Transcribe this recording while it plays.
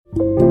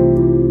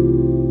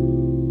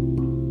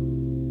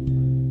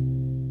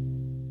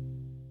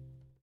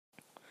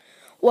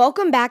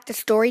Welcome back to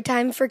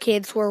Storytime for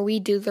Kids, where we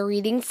do the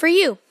reading for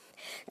you.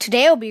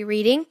 Today I'll be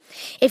reading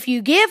If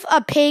You Give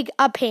a Pig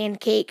a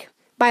Pancake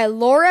by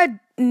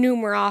Laura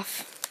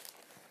Numeroff.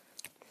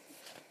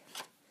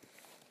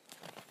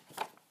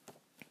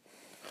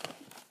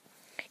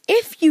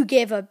 If you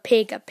give a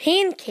pig a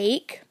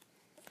pancake,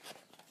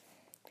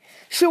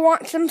 she'll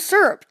want some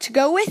syrup to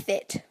go with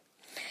it.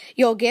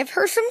 You'll give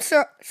her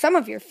some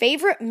of your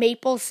favorite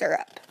maple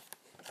syrup.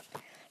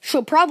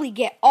 She'll probably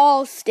get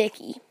all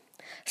sticky,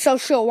 so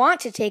she'll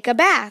want to take a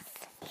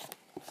bath.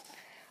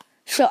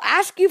 She'll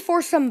ask you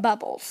for some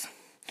bubbles.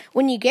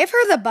 When you give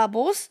her the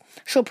bubbles,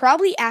 she'll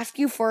probably ask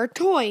you for a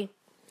toy.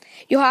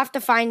 You'll have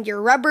to find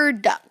your rubber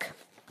duck.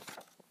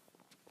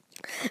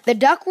 The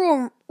duck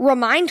will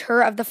remind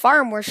her of the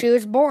farm where she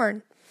was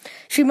born.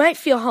 She might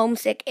feel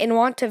homesick and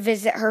want to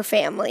visit her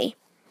family.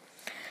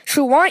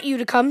 She'll want you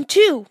to come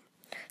too.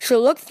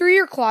 She'll look through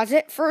your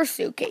closet for a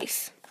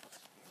suitcase.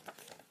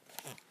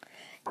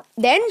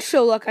 Then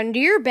she'll look under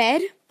your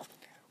bed.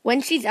 When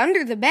she's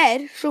under the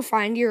bed, she'll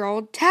find your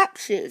old tap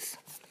shoes.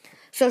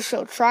 So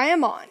she'll try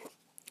them on.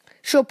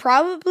 She'll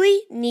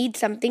probably need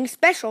something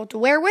special to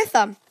wear with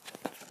them.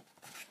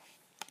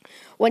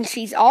 When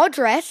she's all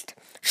dressed,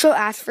 she'll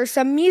ask for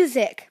some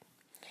music.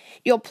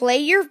 You'll play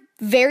your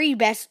very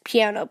best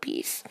piano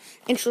piece,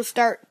 and she'll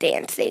start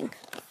dancing.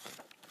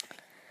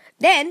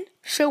 Then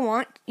she'll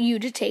want you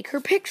to take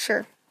her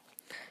picture,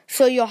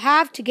 so you'll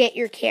have to get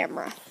your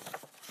camera.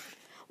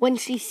 When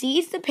she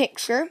sees the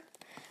picture,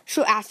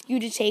 she'll ask you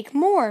to take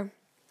more.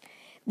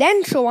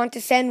 Then she'll want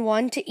to send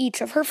one to each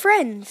of her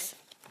friends.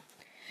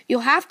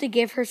 You'll have to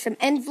give her some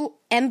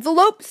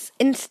envelopes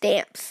and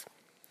stamps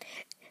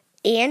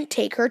and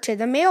take her to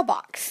the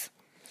mailbox.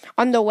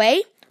 On the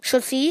way, she'll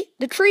see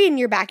the tree in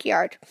your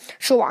backyard.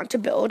 She'll want to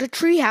build a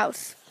tree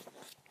house.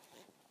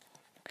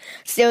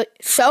 So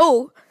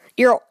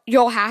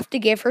you'll have to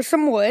give her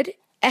some wood,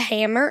 a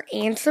hammer,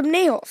 and some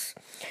nails.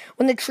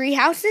 When the tree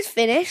house is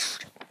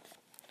finished,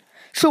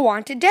 she'll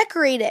want to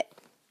decorate it.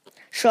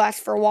 She'll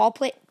ask for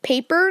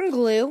wallpaper and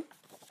glue.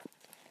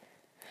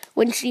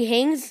 When she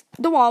hangs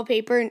the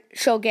wallpaper,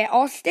 she'll get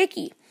all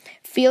sticky.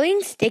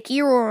 Feeling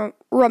sticky will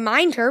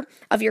remind her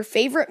of your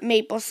favorite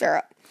maple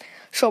syrup.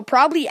 She'll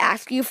probably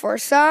ask you for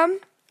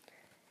some.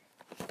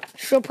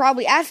 And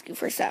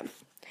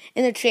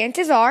the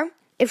chances are,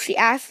 if she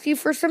asks you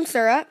for some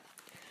syrup,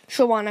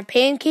 she'll want a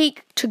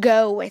pancake to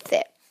go with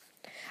it.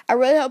 I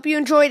really hope you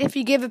enjoyed If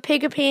You Give a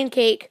Pig a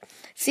Pancake.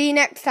 See you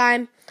next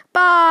time.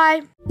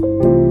 Bye.